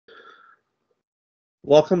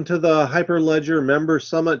Welcome to the Hyperledger Member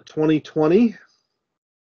Summit 2020.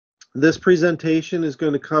 This presentation is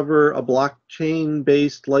going to cover a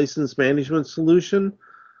blockchain-based license management solution.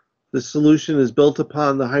 This solution is built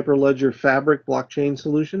upon the Hyperledger Fabric blockchain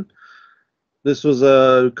solution. This was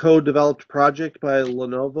a co-developed project by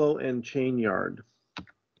Lenovo and Chainyard.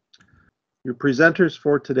 Your presenters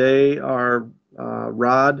for today are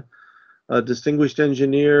Rod, a distinguished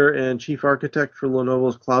engineer and chief architect for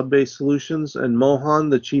Lenovo's cloud-based solutions, and Mohan,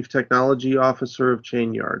 the chief technology officer of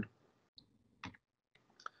Chainyard.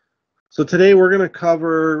 So today we're going to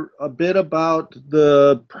cover a bit about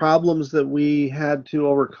the problems that we had to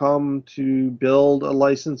overcome to build a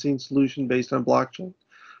licensing solution based on blockchain.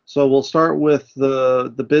 So we'll start with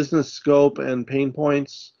the business scope and pain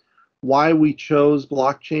points, why we chose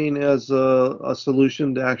blockchain as a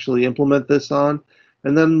solution to actually implement this on,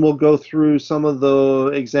 and then we'll go through some of the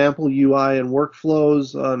example UI and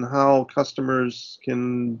workflows on how customers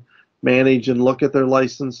can manage and look at their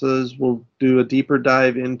licenses. We'll do a deeper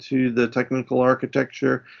dive into the technical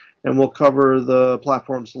architecture, and we'll cover the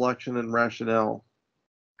platform selection and rationale.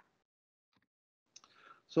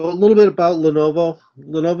 So a little bit about Lenovo.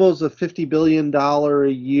 Lenovo is a $50 billion a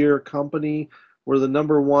year company. We're the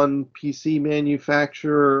 #1 PC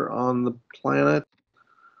manufacturer on the planet.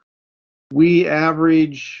 We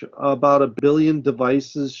average about 1 billion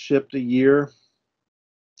devices shipped a year.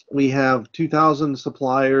 We have 2,000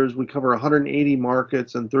 suppliers. We cover 180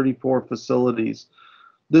 markets and 34 facilities.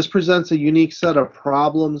 This presents a unique set of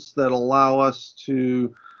problems that allow us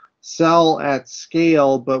to sell at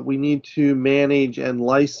scale, but we need to manage and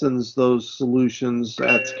license those solutions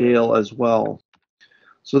at scale as well.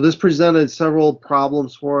 So this presented several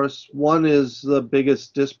problems for us. One is the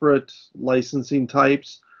biggest disparate licensing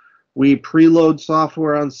types. We preload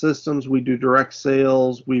software on systems, we do direct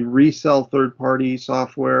sales, we resell third-party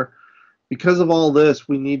software. Because of all this,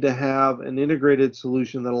 we need to have an integrated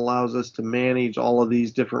solution that allows us to manage all of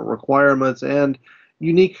these different requirements and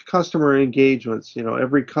unique customer engagements. You know,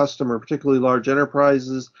 every customer, particularly large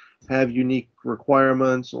enterprises, have unique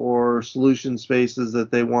requirements or solution spaces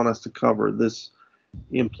that they want us to cover. This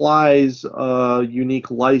implies a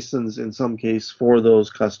unique license in some case for those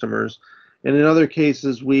customers. And in other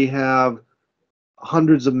cases, we have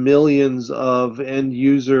hundreds of millions of end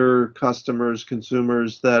user customers,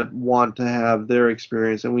 consumers that want to have their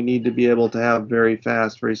experience, and we need to be able to have very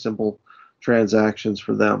fast, very simple transactions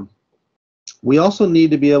for them. We also need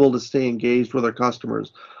to be able to stay engaged with our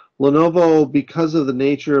customers. Lenovo, because of the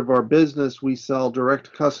nature of our business, we sell direct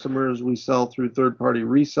to customers, we sell through third-party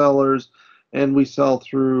resellers, and we sell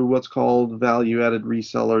through what's called value-added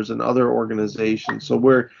resellers and other organizations. So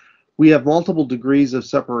we have multiple degrees of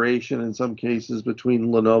separation in some cases between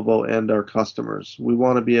Lenovo and our customers. We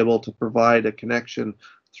want to be able to provide a connection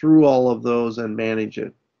through all of those and manage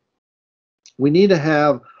it. We need to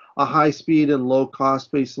have a high-speed and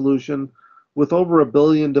low-cost-based solution. With over 1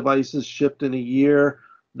 billion devices shipped in a year,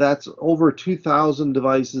 that's over 2,000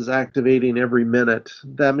 devices activating every minute.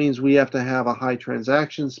 That means we have to have a high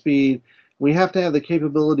transaction speed. We have to have the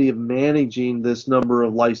capability of managing this number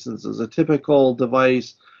of licenses. A typical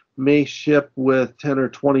device may ship with 10 or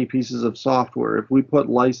 20 pieces of software. If we put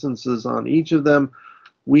licenses on each of them,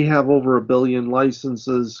 we have over 1 billion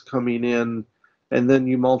licenses coming in, and then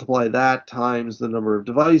you multiply that times the number of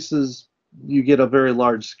devices, you get a very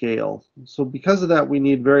large scale. So because of that, we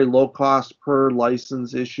need very low cost per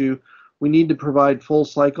license issue. We need to provide full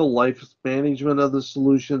cycle life management of the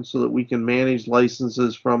solution so that we can manage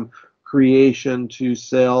licenses from creation to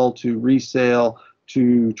sale to resale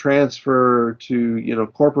to transfer to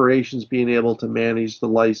corporations being able to manage the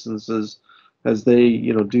licenses as they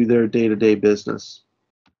do their day-to-day business.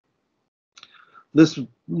 This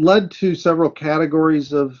led to several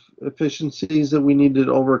categories of efficiencies that we needed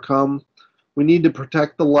to overcome. We need to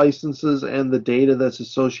protect the licenses and the data that's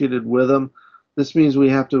associated with them. This means we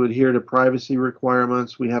have to adhere to privacy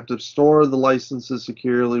requirements. We have to store the licenses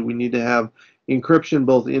securely. We need to have encryption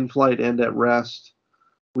both in flight and at rest.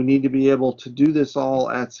 We need to be able to do this all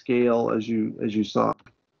at scale, as you saw.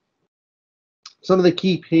 Some of the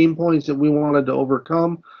key pain points that we wanted to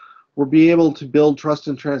overcome were be able to build trust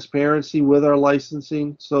and transparency with our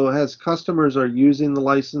licensing. So as customers are using the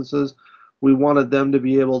licenses, we wanted them to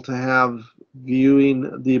be able to have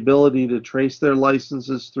viewing the ability to trace their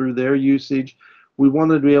licenses through their usage. We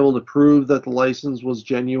wanted to be able to prove that the license was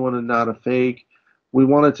genuine and not a fake. We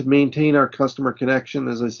wanted to maintain our customer connection.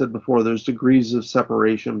 As I said before, there's degrees of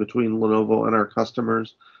separation between Lenovo and our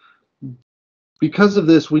customers. Because of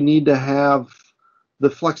this, we need to have the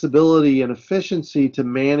flexibility and efficiency to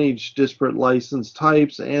manage disparate license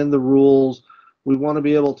types and the rules We want to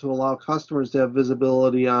be able to allow customers to have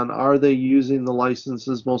visibility on, are they using the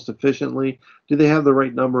licenses most efficiently? Do they have the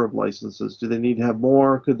right number of licenses? Do they need to have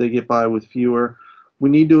more? Could they get by with fewer? We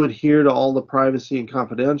need to adhere to all the privacy and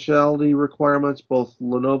confidentiality requirements, both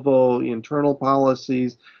Lenovo internal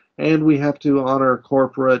policies, and we have to honor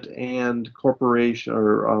corporate and corporation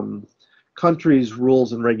or countries'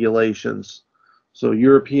 rules and regulations. So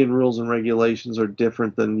European rules and regulations are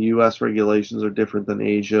different than US regulations, are different than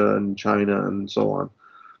Asia and China and so on.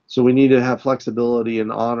 So we need to have flexibility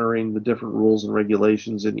in honoring the different rules and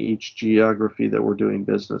regulations in each geography that we're doing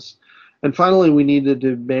business. And finally, we needed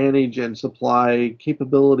to manage and supply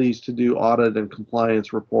capabilities to do audit and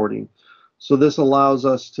compliance reporting. So this allows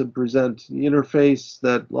us to present the interface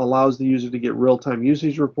that allows the user to get real-time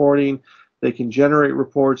usage reporting. They can generate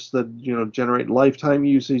reports that generate lifetime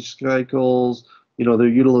usage cycles, their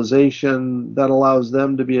utilization. That allows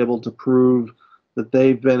them to be able to prove that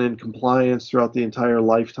they've been in compliance throughout the entire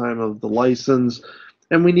lifetime of the license.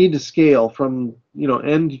 And we need to scale from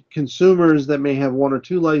end consumers that may have one or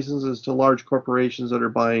two licenses to large corporations that are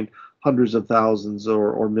buying hundreds of thousands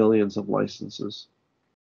or millions of licenses.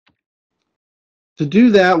 To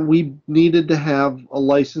do that, we needed to have a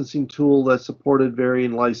licensing tool that supported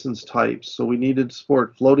varying license types. So we needed to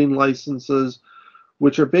support floating licenses,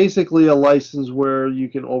 which are basically a license where you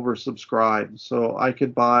can oversubscribe. So I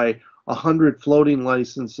could buy 100 floating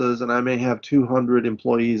licenses and I may have 200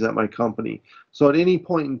 employees at my company. So at any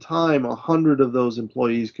point in time, 100 of those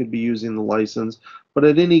employees could be using the license, but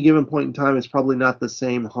at any given point in time, it's probably not the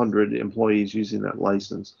same 100 employees using that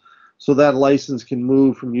license. So that license can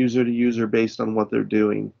move from user to user based on what they're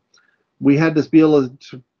doing. We had to be able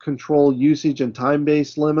to control usage and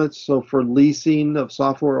time-based limits. So for leasing of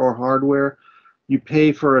software or hardware, you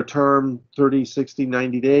pay for a term, 30, 60,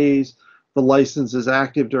 90 days. The license is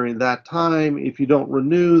active during that time. If you don't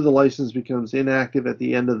renew, the license becomes inactive at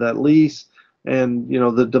the end of that lease, and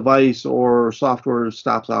the device or software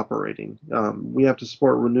stops operating. We have to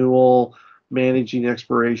support renewal, managing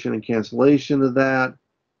expiration and cancellation of that.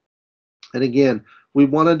 And again, we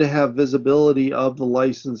wanted to have visibility of the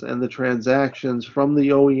license and the transactions from the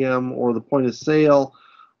OEM or the point of sale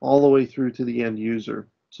all the way through to the end user,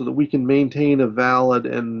 so that we can maintain a valid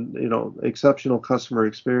and exceptional customer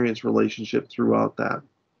experience relationship throughout that.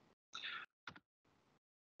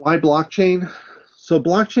 Why blockchain? So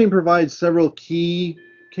blockchain provides several key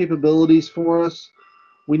capabilities for us.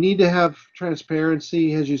 We need to have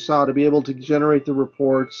transparency, as you saw, to be able to generate the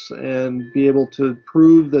reports and be able to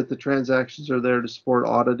prove that the transactions are there to support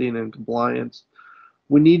auditing and compliance.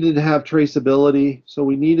 We needed to have traceability, so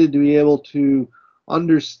we needed to be able to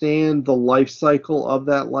understand the life cycle of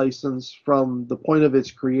that license from the point of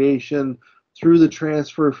its creation through the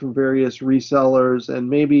transfer from various resellers, and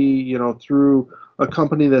maybe through a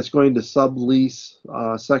company that's going to sublease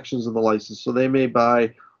sections of the license. So they may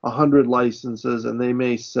buy 100 licenses and they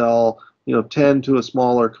may sell 10 to a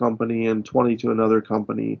smaller company and 20 to another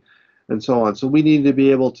company, and so on. So we need to be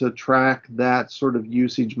able to track that sort of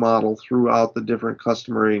usage model throughout the different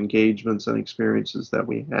customer engagements and experiences that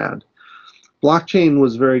we had. Blockchain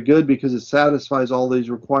was very good because it satisfies all these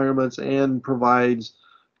requirements and provides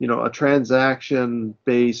a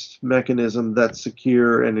transaction-based mechanism that's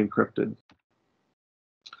secure and encrypted.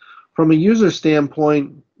 From a user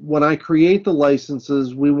standpoint, when I create the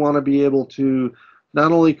licenses, we want to be able to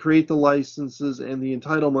not only create the licenses and the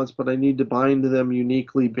entitlements, but I need to bind them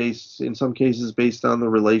uniquely based, in some cases, based on the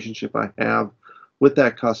relationship I have with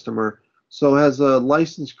that customer. So as a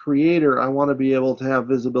license creator, I want to be able to have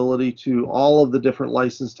visibility to all of the different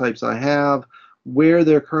license types I have, where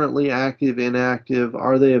they're currently active, inactive,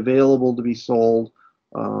 are they available to be sold,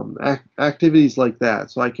 activities like that.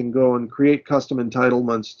 So I can go and create custom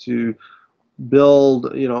entitlements to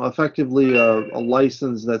build, effectively a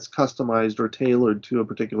license that's customized or tailored to a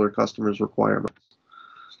particular customer's requirements.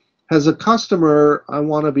 As a customer, I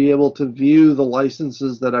want to be able to view the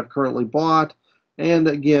licenses that I've currently bought, and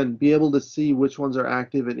again, be able to see which ones are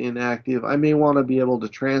active and inactive. I may want to be able to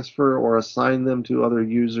transfer or assign them to other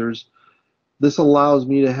users. This allows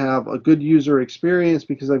me to have a good user experience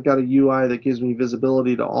because I've got a UI that gives me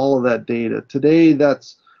visibility to all of that data. Today,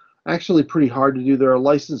 that's actually pretty hard to do. There are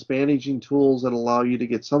license managing tools that allow you to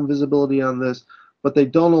get some visibility on this, but they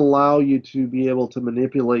don't allow you to be able to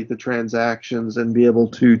manipulate the transactions and be able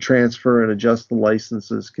to transfer and adjust the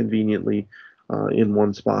licenses conveniently in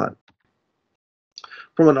one spot.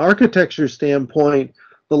 From an architecture standpoint,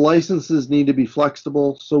 the licenses need to be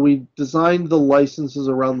flexible, so we designed the licenses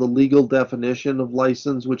around the legal definition of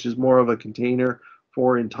license, which is more of a container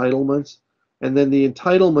for entitlements. And then the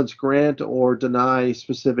entitlements grant or deny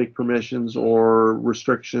specific permissions or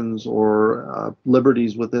restrictions or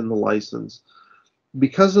liberties within the license.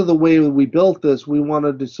 Because of the way we built this, we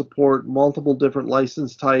wanted to support multiple different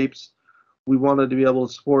license types. We wanted to be able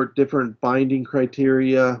to support different binding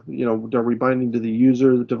criteria. You know, are we binding to the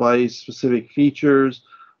user, the device, specific features?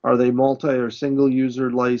 Are they multi or single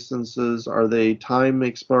user licenses? Are they time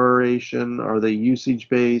expiration? Are they usage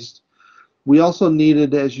based? We also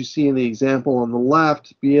needed, as you see in the example on the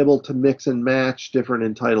left, be able to mix and match different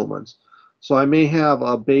entitlements. So I may have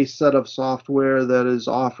a base set of software that is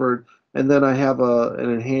offered, and then I have an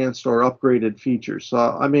enhanced or upgraded feature.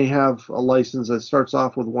 So I may have a license that starts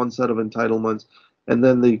off with one set of entitlements, and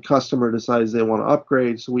then the customer decides they want to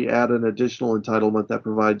upgrade, so we add an additional entitlement that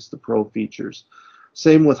provides the pro features.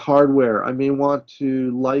 Same with hardware. I may want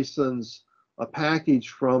to license a package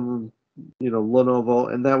from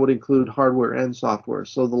Lenovo, and that would include hardware and software.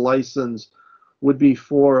 So the license would be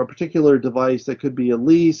for a particular device that could be a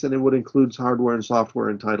lease, and it would include hardware and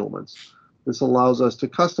software entitlements. This allows us to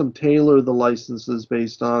custom tailor the licenses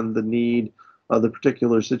based on the need of the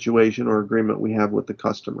particular situation or agreement we have with the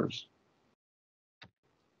customers.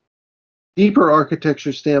 Deeper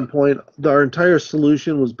architecture standpoint, our entire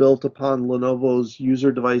solution was built upon Lenovo's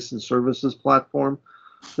user device and services platform.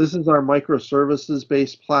 This is our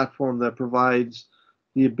microservices-based platform that provides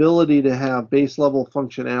the ability to have base level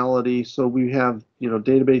functionality. So we have,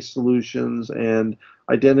 database solutions and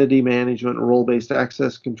identity management, role-based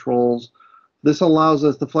access controls. This allows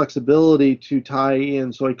us the flexibility to tie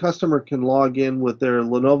in, so a customer can log in with their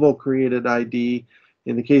Lenovo created ID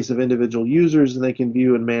in the case of individual users, and they can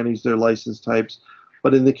view and manage their license types.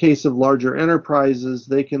 But in the case of larger enterprises,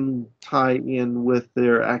 they can tie in with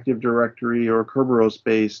their Active Directory or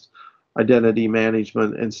Kerberos-based identity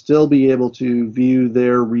management and still be able to view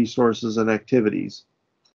their resources and activities.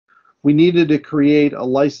 We needed to create a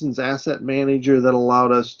license asset manager that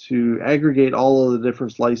allowed us to aggregate all of the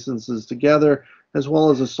different licenses together, as well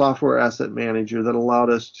as a software asset manager that allowed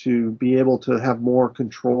us to be able to have more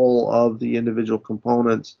control of the individual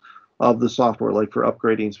components of the software, like for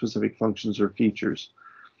upgrading specific functions or features.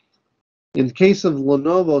 In the case of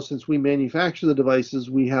Lenovo, since we manufacture the devices,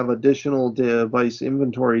 we have additional device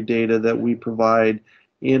inventory data that we provide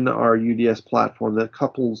in our UDS platform that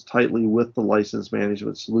couples tightly with the license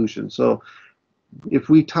management solution. So if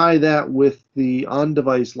we tie that with the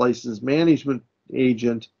on-device license management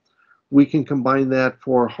agent, we can combine that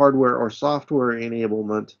for hardware or software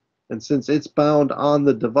enablement. And since it's bound on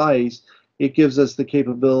the device, it gives us the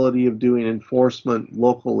capability of doing enforcement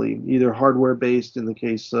locally, either hardware-based in the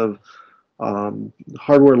case of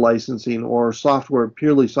hardware licensing, or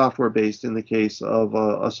purely software-based in the case of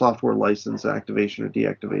a software license activation or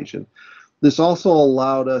deactivation. This also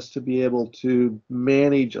allowed us to be able to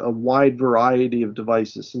manage a wide variety of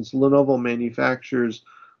devices. Since Lenovo manufactures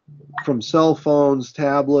from cell phones,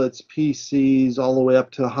 tablets, PCs, all the way up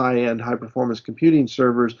to high-end, high-performance computing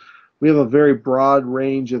servers, we have a very broad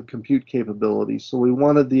range of compute capabilities. So we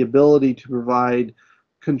wanted the ability to provide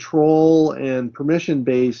control and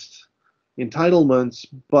permission-based entitlements,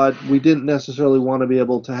 but we didn't necessarily want to be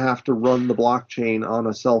able to have to run the blockchain on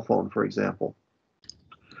a cell phone, for example.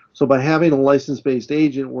 So by having a license-based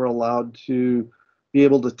agent, we're allowed to be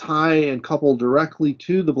able to tie and couple directly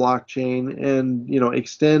to the blockchain and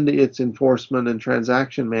extend its enforcement and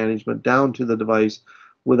transaction management down to the device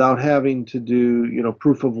without having to do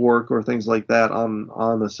proof of work or things like that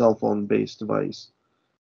on a cell phone-based device.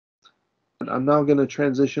 I'm now going to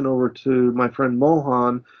transition over to my friend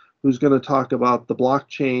Mohan, who's going to talk about the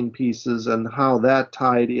blockchain pieces and how that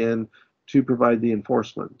tied in to provide the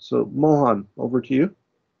enforcement. So Mohan, over to you.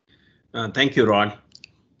 Thank you, Rod.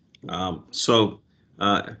 Good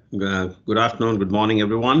afternoon, good morning,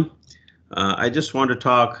 everyone. I just want to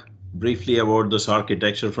talk briefly about this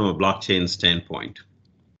architecture from a blockchain standpoint.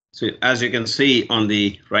 So as you can see on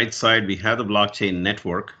the right side, we have the blockchain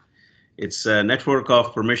network. It's a network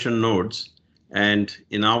of permission nodes. And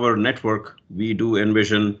in our network, we do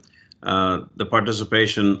envision the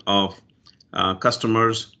participation of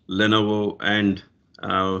customers, Lenovo, and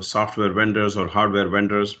software vendors or hardware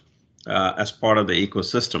vendors as part of the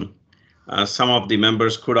ecosystem. Some of the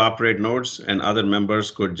members could operate nodes, and other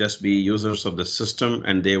members could just be users of the system,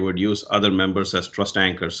 and they would use other members as trust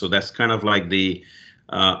anchors. So that's kind of like the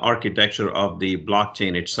architecture of the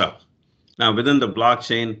blockchain itself. Now, within the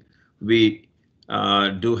blockchain, we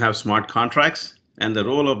do have smart contracts, and the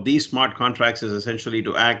role of these smart contracts is essentially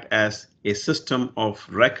to act as a system of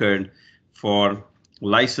record for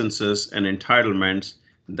licenses and entitlements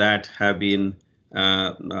that have been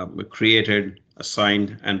created,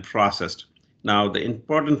 assigned, and processed. Now, the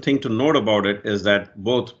important thing to note about it is that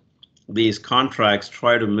both these contracts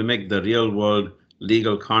try to mimic the real world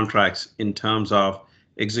legal contracts in terms of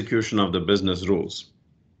execution of the business rules.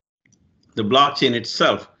 The blockchain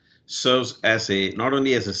itself serves as not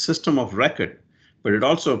only as a system of record, but it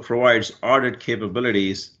also provides audit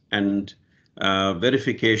capabilities and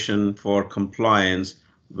verification for compliance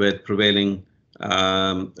with prevailing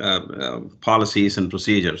policies and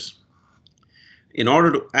procedures. In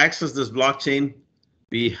order to access this blockchain,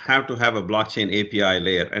 we have to have a blockchain API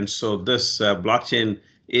layer. And so this blockchain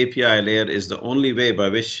API layer is the only way by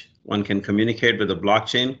which one can communicate with the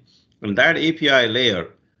blockchain. And that API layer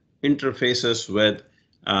interfaces with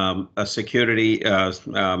a security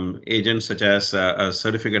agent such as a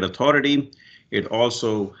certificate authority. It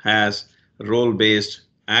also has role-based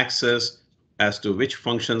access as to which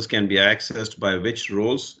functions can be accessed by which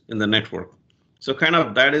roles in the network. So kind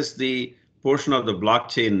of that is the portion of the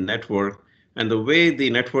blockchain network. And the way the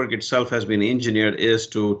network itself has been engineered is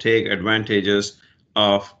to take advantages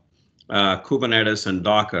of Kubernetes and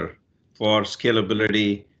Docker for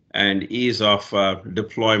scalability and ease of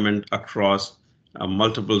deployment across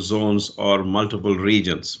multiple zones or multiple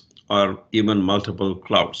regions or even multiple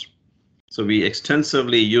clouds. So we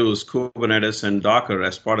extensively use Kubernetes and Docker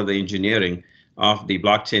as part of the engineering of the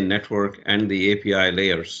blockchain network and the API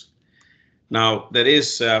layers. Now, there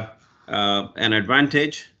is an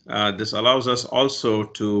advantage. This allows us also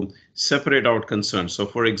to separate out concerns. So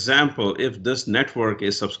for example, if this network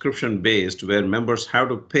is subscription based where members have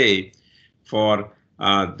to pay for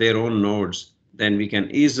their own nodes, then we can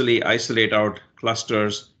easily isolate out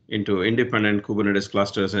clusters into independent Kubernetes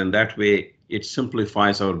clusters, and that way it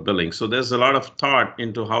simplifies our billing. So there's a lot of thought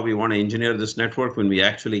into how we want to engineer this network when we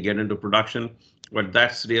actually get into production, but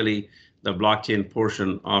that's really the blockchain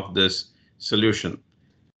portion of this solution.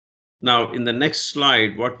 Now, in the next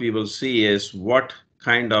slide, what we will see is what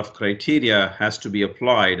kind of criteria has to be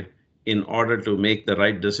applied in order to make the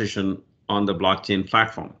right decision on the blockchain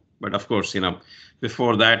platform. But of course,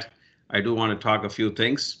 before that, I do want to talk a few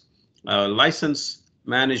things. License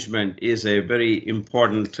management is a very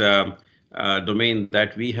important domain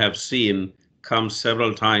that we have seen come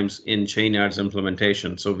several times in Chainyard's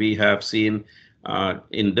implementation. So we have seen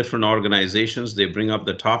in different organizations, they bring up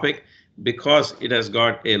the topic because it has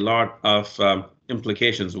got a lot of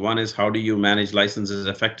implications. One is, how do you manage licenses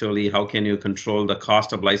effectively? How can you control the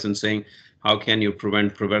cost of licensing? How can you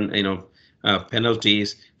prevent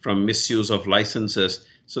penalties from misuse of licenses?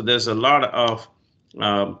 So there's a lot of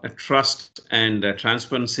trust and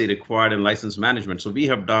transparency required in license management. So we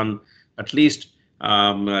have done at least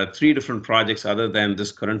 3 different projects other than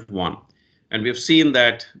this current one. And we've seen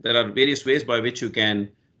that there are various ways by which you can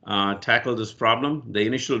tackle this problem. The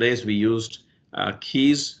initial days we used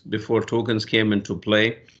keys before tokens came into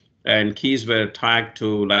play, and keys were tagged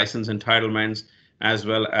to license entitlements as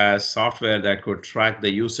well as software that could track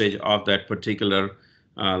the usage of that particular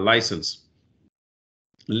license.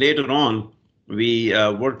 Later on, we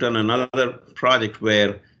worked on another project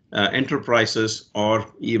where enterprises or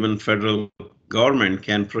even federal government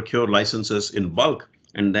can procure licenses in bulk,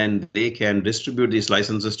 and then they can distribute these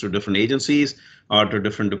licenses to different agencies or to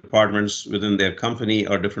different departments within their company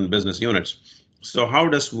or different business units. So how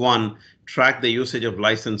does one track the usage of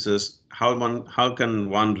licenses? How can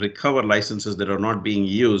one recover licenses that are not being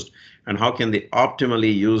used, and how can they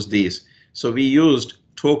optimally use these? So we used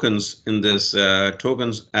tokens in this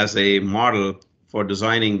tokens as a model for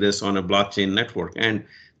designing this on a blockchain network, and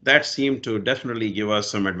that seemed to definitely give us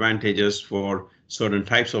some advantages for certain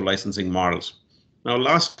types of licensing models. Now,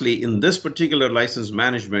 lastly, in this particular license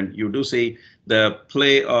management, you do see the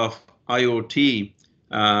play of IoT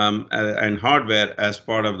and hardware as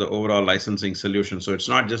part of the overall licensing solution. So it's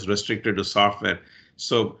not just restricted to software.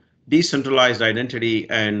 So decentralized identity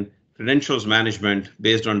and credentials management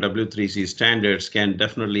based on W3C standards can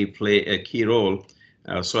definitely play a key role.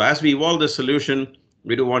 So as we evolve the solution,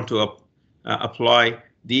 we do want to apply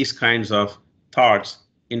these kinds of thoughts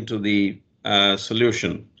into the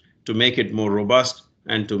solution to make it more robust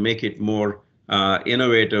and to make it more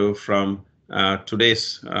innovative from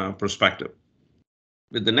today's perspective.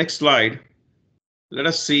 With the next slide, let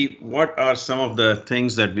us see what are some of the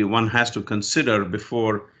things that one has to consider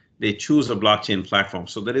before they choose a blockchain platform.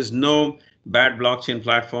 So there is no bad blockchain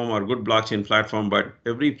platform or good blockchain platform, but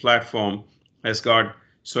every platform has got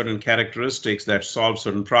certain characteristics that solve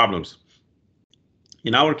certain problems.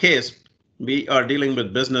 In our case, we are dealing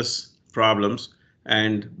with business problems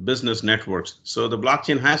and business networks. So the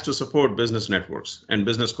blockchain has to support business networks and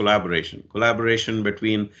business collaboration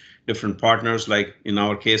between different partners, like in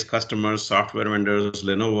our case, customers, software vendors,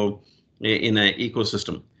 Lenovo, in an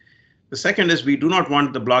ecosystem. The second is we do not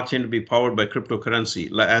want the blockchain to be powered by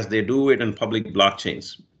cryptocurrency as they do it in public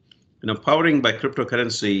blockchains. Powering by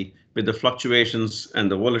cryptocurrency with the fluctuations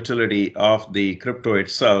and the volatility of the crypto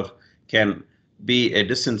itself can be a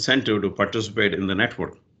disincentive to participate in the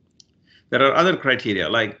network. There are other criteria,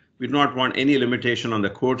 like we do not want any limitation on the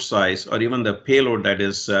code size or even the payload that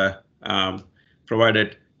is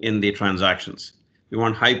provided in the transactions. We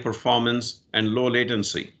want high performance and low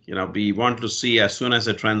latency. We want to see as soon as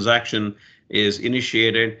a transaction is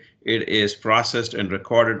initiated, it is processed and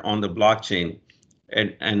recorded on the blockchain.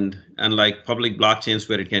 And unlike public blockchains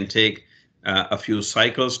where it can take a few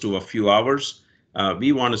cycles to a few hours,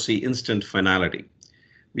 we want to see instant finality.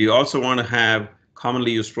 We also want to have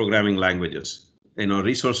commonly used programming languages.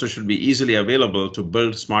 Resources should be easily available to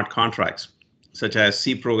build smart contracts, such as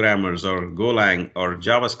C programmers or Golang or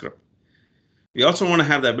JavaScript. We also want to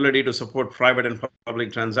have the ability to support private and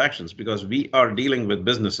public transactions because we are dealing with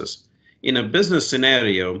businesses. In a business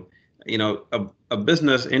scenario, a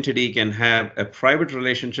business entity can have a private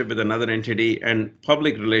relationship with another entity and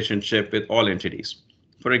public relationship with all entities.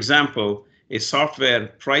 For example, a software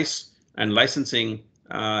price and licensing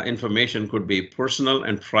information could be personal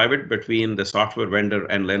and private between the software vendor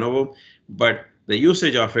and Lenovo, but the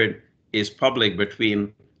usage of it is public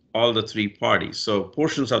between all the three parties. So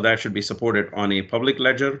portions of that should be supported on a public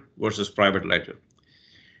ledger versus private ledger.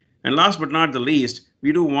 And last but not the least,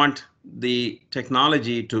 we do want the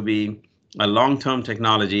technology to be a long-term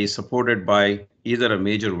technology supported by either a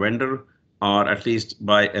major vendor or at least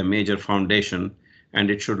by a major foundation,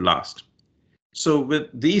 and it should last. So with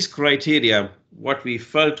these criteria, what we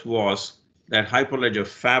felt was that Hyperledger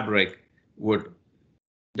Fabric would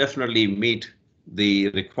definitely meet the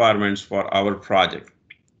requirements for our project.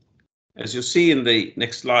 As you see in the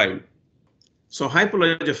next slide, so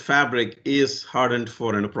Hyperledger Fabric is hardened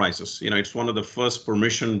for enterprises. It's one of the first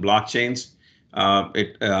permission blockchains,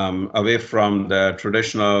 away from the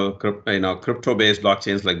traditional crypto-based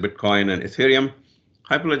blockchains like Bitcoin and Ethereum.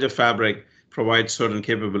 Hyperledger Fabric provides certain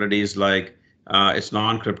capabilities like it's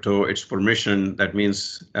non-crypto, it's permission. That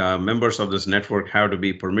means members of this network have to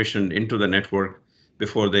be permissioned into the network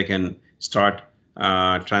before they can start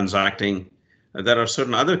transacting. There are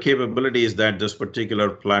certain other capabilities that this particular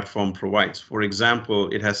platform provides. For example,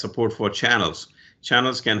 it has support for channels.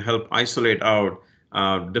 Channels can help isolate out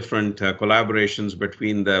different collaborations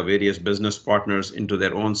between the various business partners into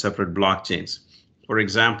their own separate blockchains. For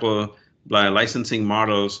example, licensing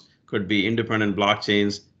models could be independent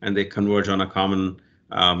blockchains and they converge on a common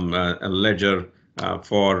ledger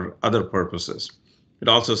for other purposes. It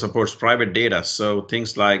also supports private data. So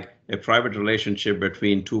things like a private relationship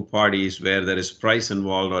between two parties where there is price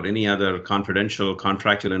involved or any other confidential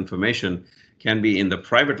contractual information can be in the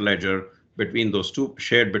private ledger between those two,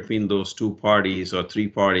 shared between those two parties or three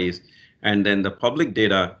parties. And then the public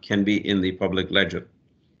data can be in the public ledger.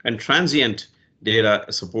 And transient data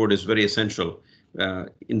support is very essential.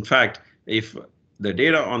 In fact, if the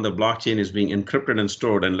data on the blockchain is being encrypted and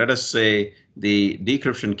stored, and let us say the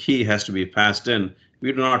decryption key has to be passed in,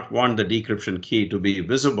 we do not want the decryption key to be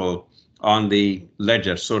visible on the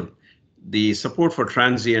ledger. So the support for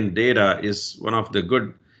transient data is one of the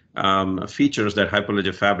good features that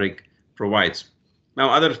Hyperledger Fabric provides. Now,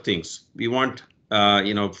 other things, we want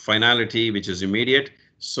finality, which is immediate.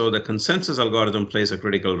 So the consensus algorithm plays a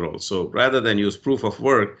critical role. So rather than use proof of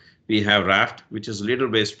work, we have Raft, which is a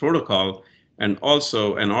leader-based protocol, and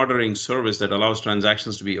also an ordering service that allows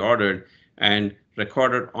transactions to be ordered and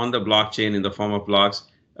recorded on the blockchain in the form of blocks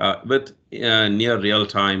with near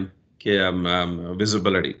real-time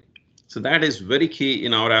visibility. So that is very key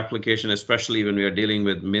in our application, especially when we are dealing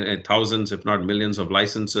with thousands, if not millions of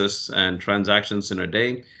licenses and transactions in a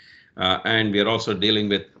day. And we are also dealing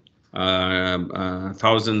with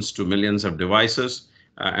thousands to millions of devices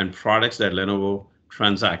and products that Lenovo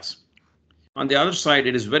transacts. On the other side,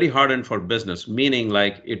 it is very hardened for business, meaning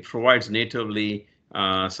like it provides natively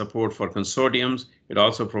support for consortiums. It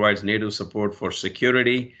also provides native support for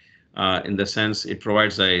security in the sense it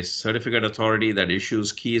provides a certificate authority that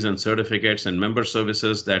issues keys and certificates and member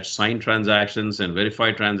services that sign transactions and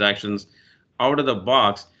verify transactions. Out of the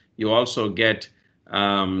box, you also get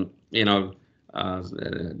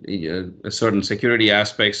certain security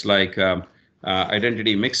aspects like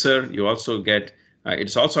identity mixer. You also get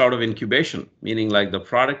it's also out of incubation, meaning like the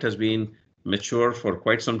product has been mature for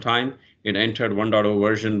quite some time. It entered 1.0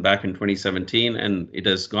 version back in 2017, and it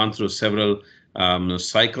has gone through several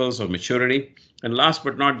cycles of maturity. And last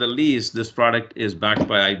but not the least, this product is backed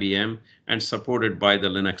by IBM and supported by the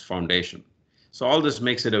Linux Foundation. So all this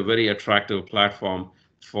makes it a very attractive platform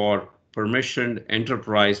for permissioned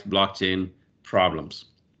enterprise blockchain problems.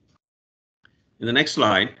 In the next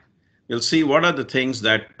slide, you'll see what are the things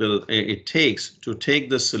that it takes to take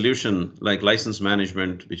this solution like license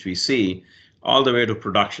management, which we see, all the way to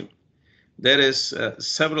production. There is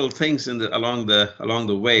several things along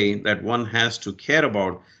the way that one has to care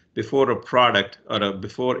about before a product or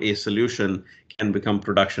before a solution can become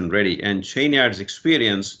production ready. And Chainyard's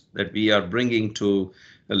experience that we are bringing to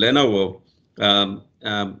Lenovo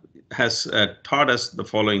has taught us the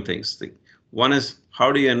following things. One is,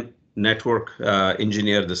 how do you network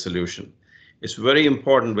engineer the solution? It's very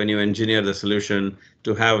important when you engineer the solution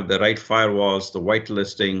to have the right firewalls, the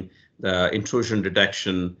whitelisting, the intrusion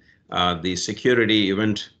detection, the security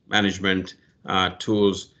event management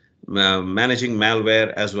tools, managing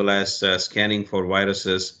malware, as well as scanning for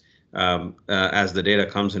viruses as the data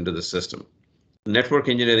comes into the system. Network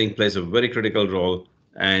engineering plays a very critical role,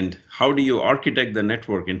 and how do you architect the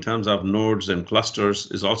network in terms of nodes and clusters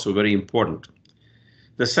is also very important.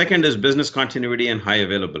 The second is business continuity and high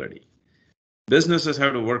availability. Businesses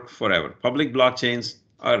have to work forever. Public blockchains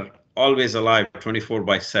are always alive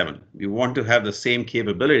 24/7. We want to have the same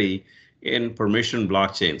capability in permission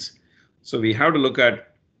blockchains. So we have to look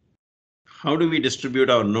at how do we distribute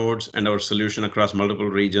our nodes and our solution across multiple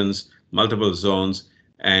regions, multiple zones,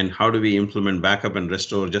 and how do we implement backup and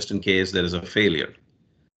restore just in case there is a failure.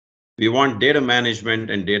 We want data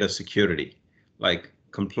management and data security, like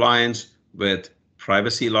compliance with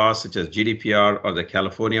privacy laws such as GDPR or the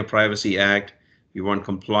California Privacy Act. We want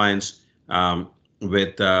compliance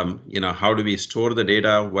with how do we store the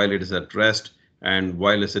data while it is at rest and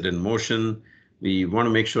while is it in motion. We want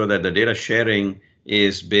to make sure that the data sharing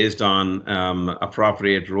is based on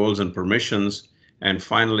appropriate roles and permissions. And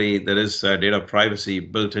finally, there is data privacy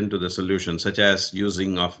built into the solution, such as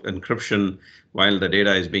using of encryption while the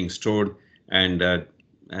data is being stored and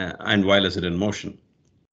while is it in motion.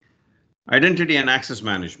 Identity and access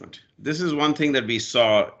management. This is one thing that we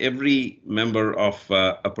saw every member of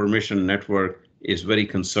a permission network is very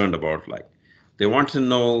concerned about. Like, they want to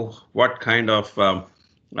know what kind of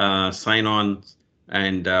sign-on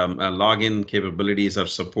and login capabilities are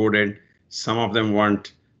supported. Some of them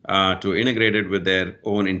want to integrate it with their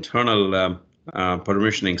own internal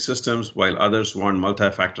permissioning systems, while others want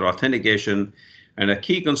multi-factor authentication. And a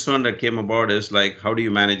key concern that came about is like, how do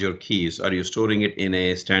you manage your keys? Are you storing it in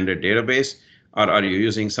a standard database, or are you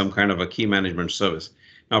using some kind of a key management service?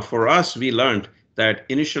 Now, for us, we learned that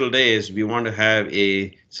initial days, we want to have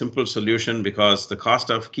a simple solution because the cost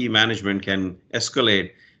of key management can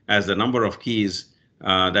escalate as the number of keys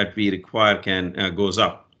that we require goes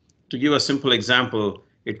up. To give a simple example,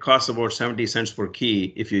 it costs about 70 cents per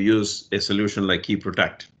key if you use a solution like Key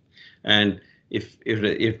Protect. And if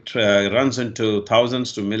it runs into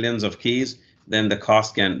thousands to millions of keys, then the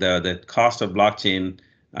cost of blockchain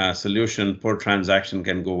solution per transaction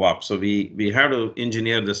can go up. So we have to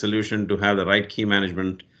engineer the solution to have the right key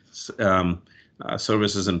management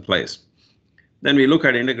services in place. Then we look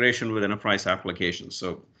at integration with enterprise applications.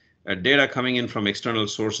 So data coming in from external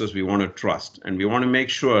sources we want to trust, and we want to make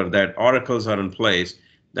sure that oracles are in place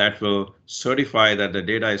that will certify that the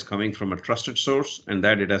data is coming from a trusted source and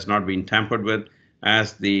that it has not been tampered with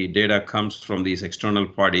as the data comes from these external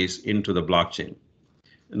parties into the blockchain.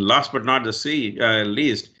 And last but not the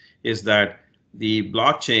least is that the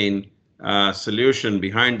blockchain solution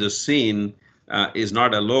behind the scene is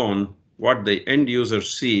not alone. What the end user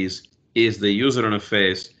sees is the user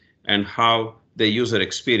interface and how the user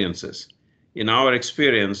experiences. In our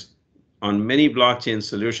experience on many blockchain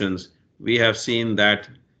solutions, we have seen that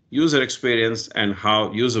user experience and how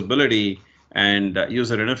usability and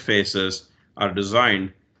user interfaces are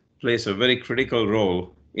designed plays a very critical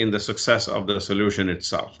role in the success of the solution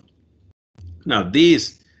itself. Now,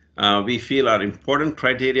 these we feel are important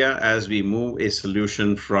criteria as we move a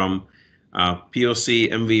solution from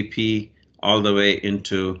POC, MVP, all the way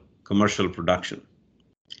into commercial production.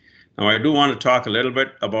 Now, I do want to talk a little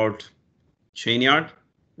bit about Chainyard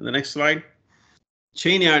in the next slide.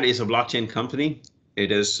 Chainyard is a blockchain company. It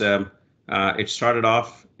is it started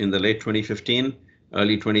off in the late 2015,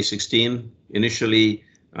 early 2016. Initially,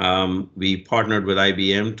 we partnered with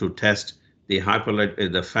IBM to test the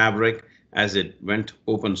fabric as it went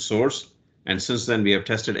open source. And since then, we have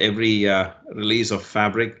tested every release of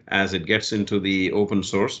fabric as it gets into the open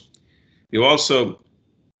source. We've also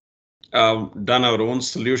done our own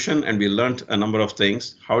solution, and we learned a number of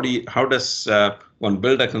things. How does one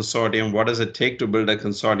build a consortium? What does it take to build a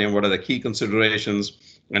consortium? What are the key considerations?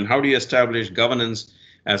 And how do you establish governance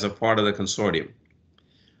as a part of the consortium?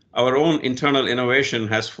 Our own internal innovation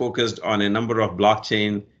has focused on a number of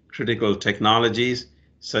blockchain critical technologies,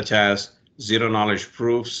 such as zero knowledge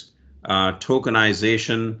proofs,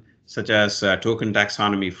 tokenization, such as token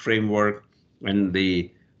taxonomy framework and the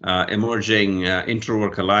emerging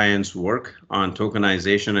Interwork Alliance work on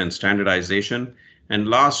tokenization and standardization. And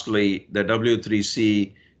lastly, the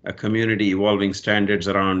W3C community evolving standards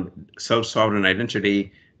around self-sovereign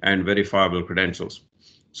identity and verifiable credentials.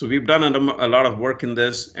 So we've done a lot of work in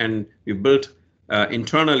this, and we've built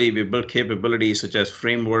internally, we've built capabilities such as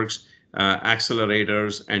frameworks,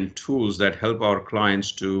 accelerators, and tools that help our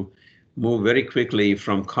clients to move very quickly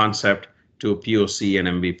from concept to POC and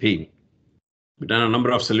MVP. We've done a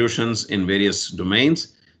number of solutions in various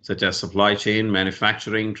domains, such as supply chain,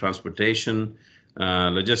 manufacturing, transportation,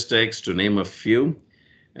 logistics, to name a few.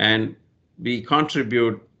 And we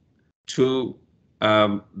contribute to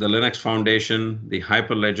the Linux Foundation, the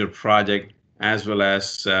Hyperledger project, as well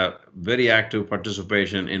as very active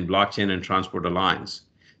participation in Blockchain and Transport Alliance.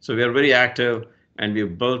 So we are very active, and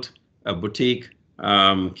we've built a boutique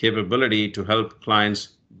capability to help clients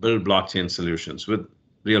build blockchain solutions with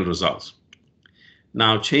real results.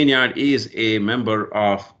 Now, Chainyard is a member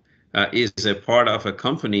of, is a part of a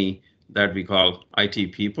company that we call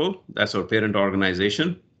IT People. That's our parent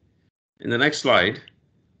organization. In the next slide,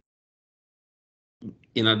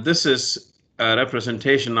 this is a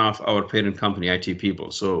representation of our parent company, IT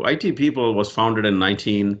People. So IT People was founded in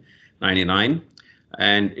 1999,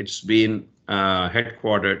 and it's been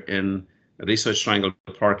headquartered in Research Triangle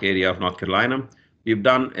Park area of North Carolina. We've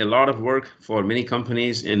done a lot of work for many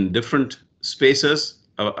companies in different spaces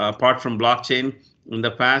apart from blockchain in the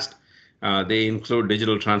past. They include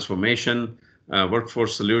digital transformation,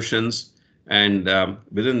 workforce solutions, and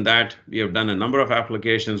within that, we have done a number of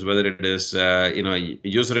applications, whether it is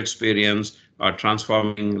user experience or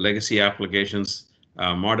transforming legacy applications,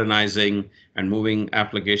 modernizing and moving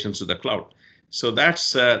applications to the cloud. So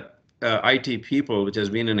that's IT People, which has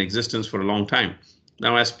been in existence for a long time.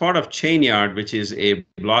 Now, as part of Chainyard, which is a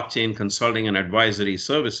blockchain consulting and advisory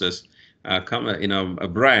services a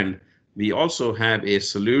brand, we also have a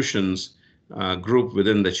solutions group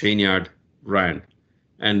within the Chainyard brand.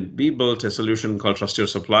 And we built a solution called Trust Your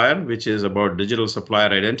Supplier, which is about digital supplier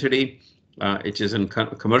identity. It is in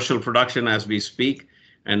commercial production as we speak.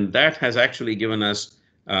 And that has actually given us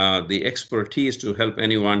the expertise to help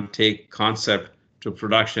anyone take concept to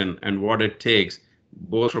production and what it takes,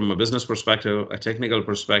 both from a business perspective, a technical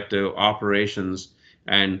perspective, operations,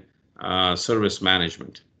 and service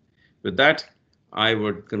management. With that, I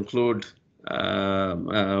would conclude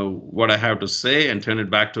what I have to say and turn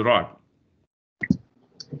it back to Rod.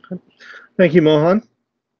 Okay. Thank you, Mohan.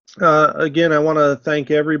 Again, I want to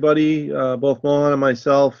thank everybody, both Mohan and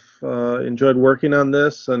myself enjoyed working on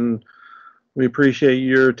this, and we appreciate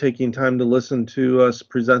your taking time to listen to us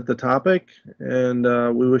present the topic, and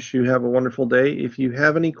we wish you have a wonderful day. If you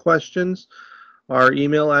have any questions, our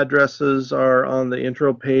email addresses are on the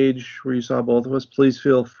intro page where you saw both of us. Please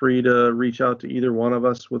feel free to reach out to either one of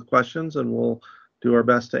us with questions, and we'll do our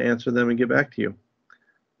best to answer them and get back to you.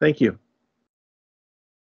 Thank you.